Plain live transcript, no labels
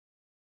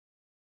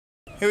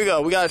Here we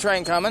go. We got a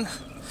train coming.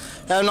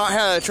 Have not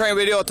had a train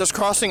video at this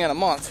crossing in a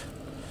month.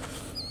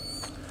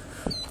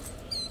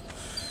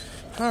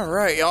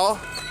 Alright, y'all.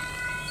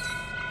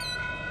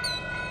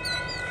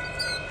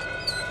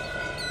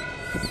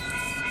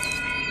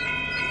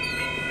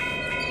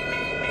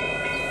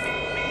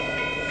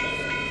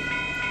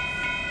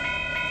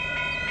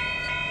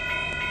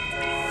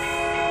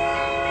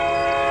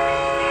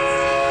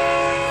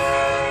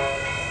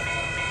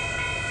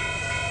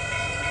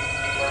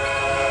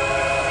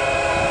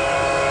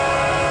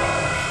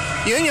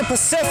 Union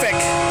Pacific.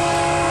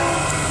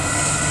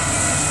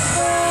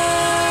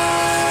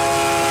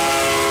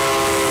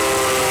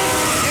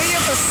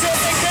 Union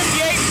Pacific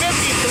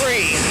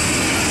 5853.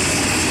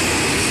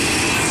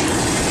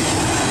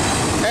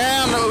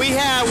 And we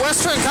have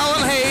Western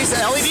Cullen Hayes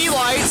LED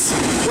lights,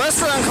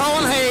 Western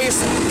Cullen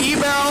Hayes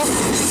E-Bell,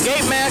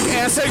 gate mech,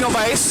 and signal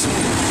base.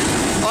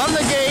 On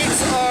the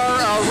gates are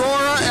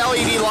Aurora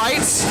LED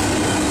lights.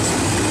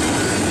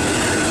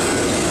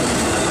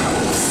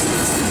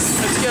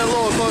 Get a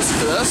little closer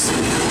to this.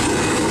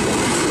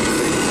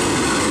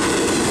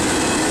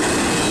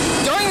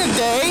 During the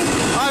day,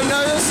 I've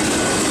noticed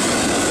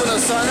when the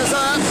sun is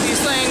up, these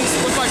things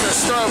look like they're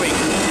strobing.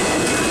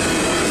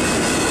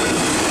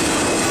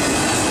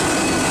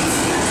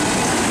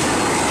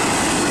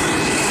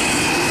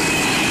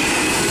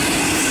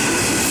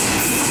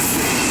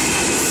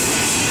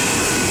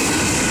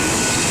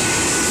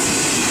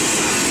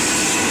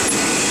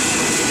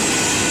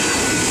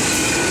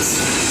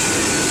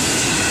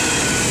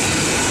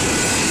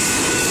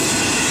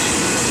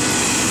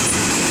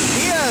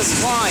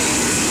 Flying.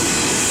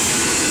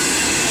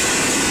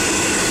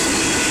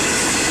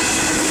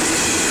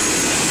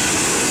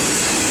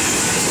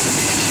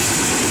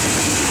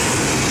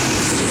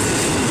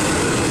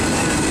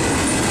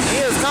 He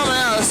is coming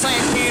out of St.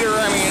 Peter.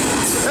 I mean,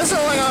 this is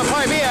only going to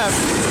probably be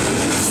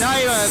not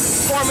even a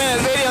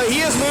 4-minute video.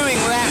 He is moving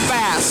that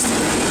fast.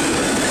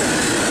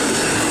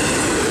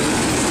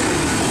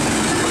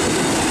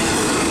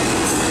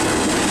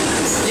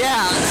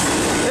 Yeah,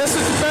 this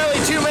is barely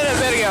a 2-minute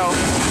video.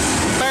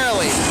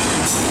 Barely.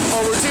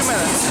 Over 2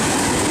 minutes.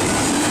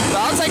 But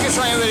I'll take a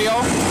train video.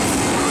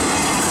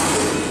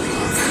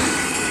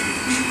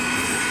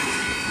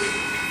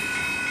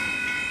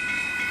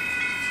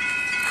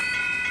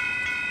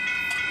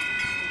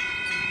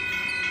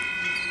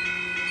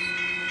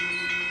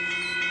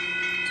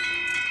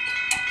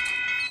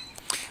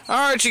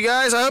 Alright, you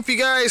guys, I hope you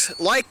guys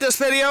liked this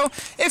video.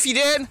 If you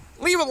did,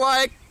 leave a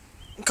like,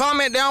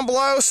 comment down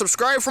below,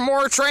 subscribe for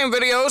more train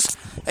videos,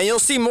 and you'll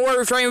see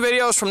more train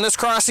videos from this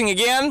crossing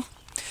again.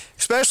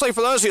 Especially for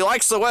those who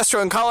likes the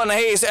Western Cullen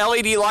Hayes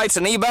LED lights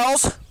and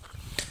E-bells.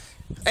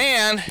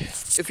 And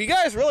if you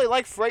guys really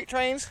like freight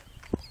trains,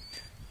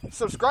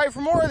 subscribe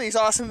for more of these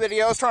awesome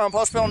videos. Turn on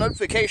post bell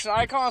notification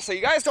icon so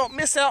you guys don't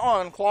miss out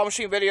on claw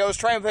machine videos,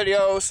 train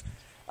videos,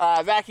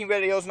 vacuum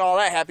videos, and all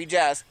that happy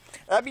jazz.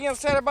 That being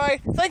said, everybody,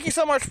 thank you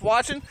so much for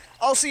watching.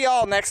 I'll see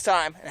y'all next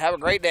time, and have a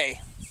great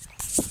day.